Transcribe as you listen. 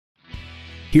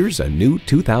Here's a new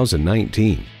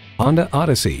 2019 Honda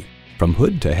Odyssey. From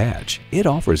hood to hatch, it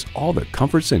offers all the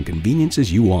comforts and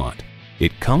conveniences you want.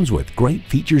 It comes with great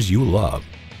features you love: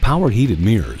 power heated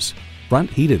mirrors, front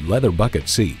heated leather bucket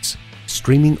seats,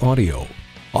 streaming audio,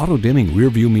 auto dimming rear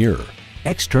view mirror,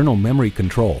 external memory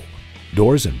control,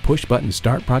 doors and push button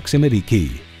start proximity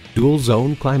key, dual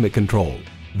zone climate control,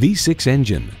 V6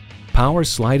 engine, power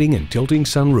sliding and tilting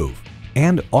sunroof,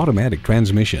 and automatic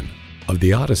transmission. Of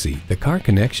the Odyssey, the Car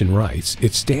Connection writes,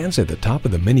 it stands at the top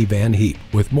of the minivan heap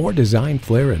with more design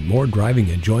flair and more driving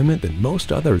enjoyment than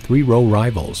most other three-row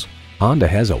rivals. Honda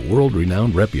has a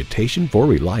world-renowned reputation for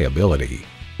reliability.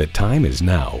 The time is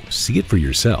now. See it for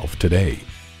yourself today.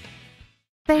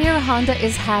 Thayer Honda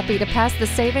is happy to pass the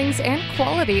savings and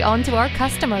quality on to our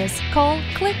customers. Call,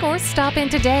 click, or stop in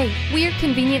today. We are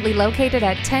conveniently located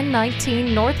at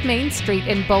 1019 North Main Street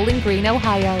in Bowling Green,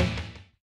 Ohio.